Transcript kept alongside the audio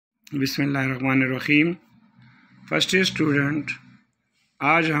बिस्मिल्लाहिर्रहमानिर्रहीम। First year student,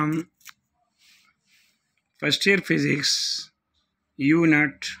 आज हम first year physics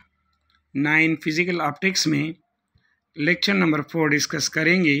unit 9 physical optics में लेक्चर नंबर 4 डिस्कस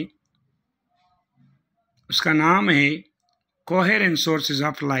करेंगे। उसका नाम है कोहेरेंट सोर्सेज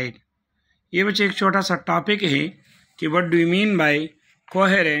ऑफ लाइट। ये बच्चे एक छोटा सा टॉपिक है कि what do you mean by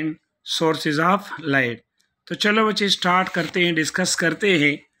coherent sources of light. तो चलो बच्चे स्टार्ट करते हैं, डिस्कस करते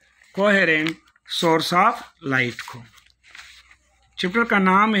हैं कोहेरेंट सोर्स ऑफ लाइट को। चैप्टर का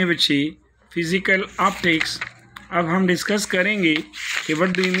नाम है बच्चे फिज़िकल ऑप्टिक्स। अब हम डिस्कस करेंगे कि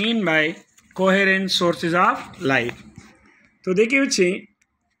what do you mean by coherent sources of light. तो देखिए बच्चे,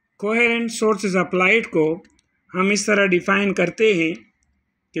 कोहेरेंट सोर्सेज ऑफ लाइट को हम इस तरह डिफाइन करते हैं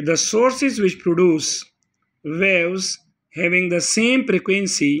कि the sources which produce waves having the same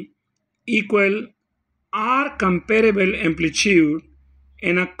frequency, equal or comparable amplitude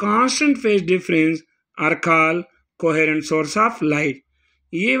and a constant phase difference are called coherent source of light।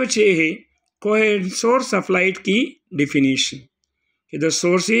 ये बचे है coherent source of light की definition कि the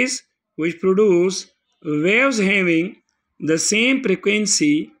sources which produce waves having the same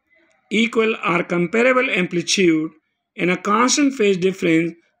frequency, equal or comparable amplitude and a constant phase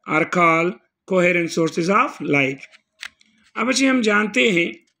difference are called coherent sources of light। अब बच्चे हम जानते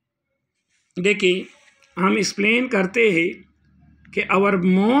हैं, देखिए हम एक्सप्लेन करते हैं कि our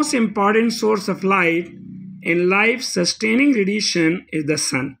most important source of light in life sustaining radiation is the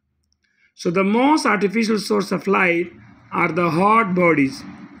sun. So the most artificial source of light are the hot bodies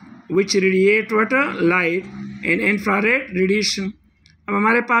which radiate water light and infrared radiation. अब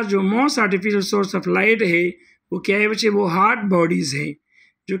हमारे पास जो most artificial source of light है वो क्या है बच्चे? वो hot bodies है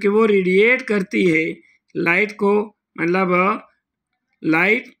जो कि वो रेडिएट करती है लाइट को, मतलब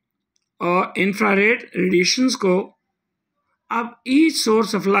लाइट और इंफ्रारेड रेडिएशंस को। अब each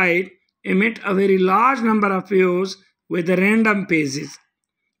source of light emit a very large number of waves with random phases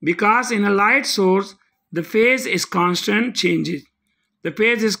because in a light source the phase is constant changes. The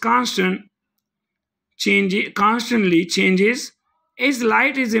phase is constantly changes as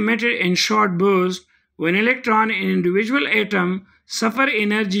light is emitted in short bursts. When electron in individual atom suffer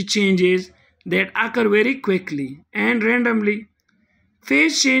energy changes that occur very quickly and randomly.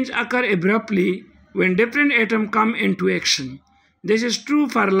 Phase change occur abruptly when different atoms come into action. This is true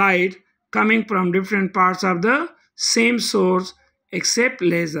for light coming from different parts of the same source except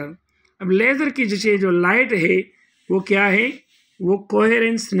laser. अब laser की जो light है वो क्या है? वो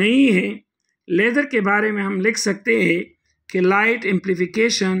coherence नहीं है। लेज़र के बारे में हम लिख सकते हैं कि light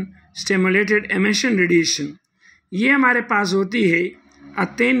amplification stimulated emission radiation. ये हमारे पास होती है a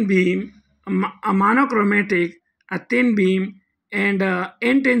thin beam, a monochromatic, a thin beam and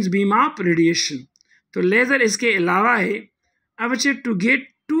intense beam of radiation. तो लेज़र इसके अलावा है। अब बच्चे, to get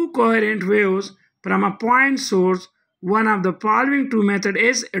to coherent waves from a point source one of the following to method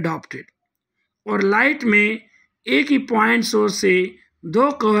is adopted. और light में एक ही point source से दो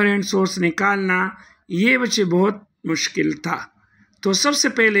कोहेरेंट सोर्स निकालना ये बच्चे बहुत मुश्किल था। तो सबसे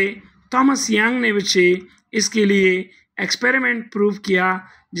पहले थॉमस यंग ने बच्चे इसके लिए एक्सपेरिमेंट प्रूव किया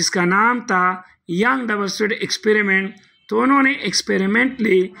जिसका नाम था यंग डबल स्लिट एक्सपेरिमेंट। तो उन्होंने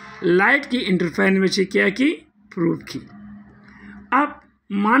एक्सपेरिमेंटली लाइट की इंटरफेरेंस बच्चे क्या की? प्रूव की। अब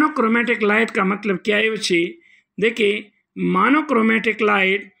मोनोक्रोमेटिक लाइट का मतलब क्या है बच्चे? देखिए, monochromatic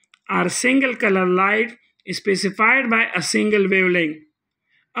light are single colour light specified by a single wavelength.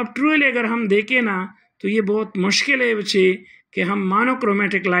 अब ट्रूली अगर हम देखें ना तो ये बहुत मुश्किल है बच्चे कि हम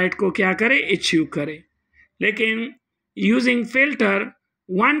मोनोक्रोमेटिक लाइट को क्या करें? अचीव करें। लेकिन using filter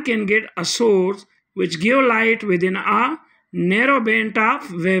one can get a source which give light within a narrow band of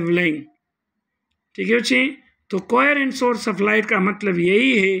wavelength। ठीक है बच्चे? तो कोहेरेंट सोर्स ऑफ लाइट का मतलब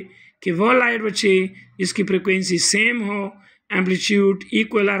यही है कि वो लाइट बच्चे जिसकी फ्रीक्वेंसी सेम हो, एम्पलीट्यूड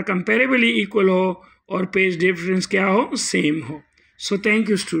इक्वल और कंपेरेबली इक्वल हो और फेज डिफरेंस क्या हो? सेम हो। So thank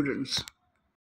you students.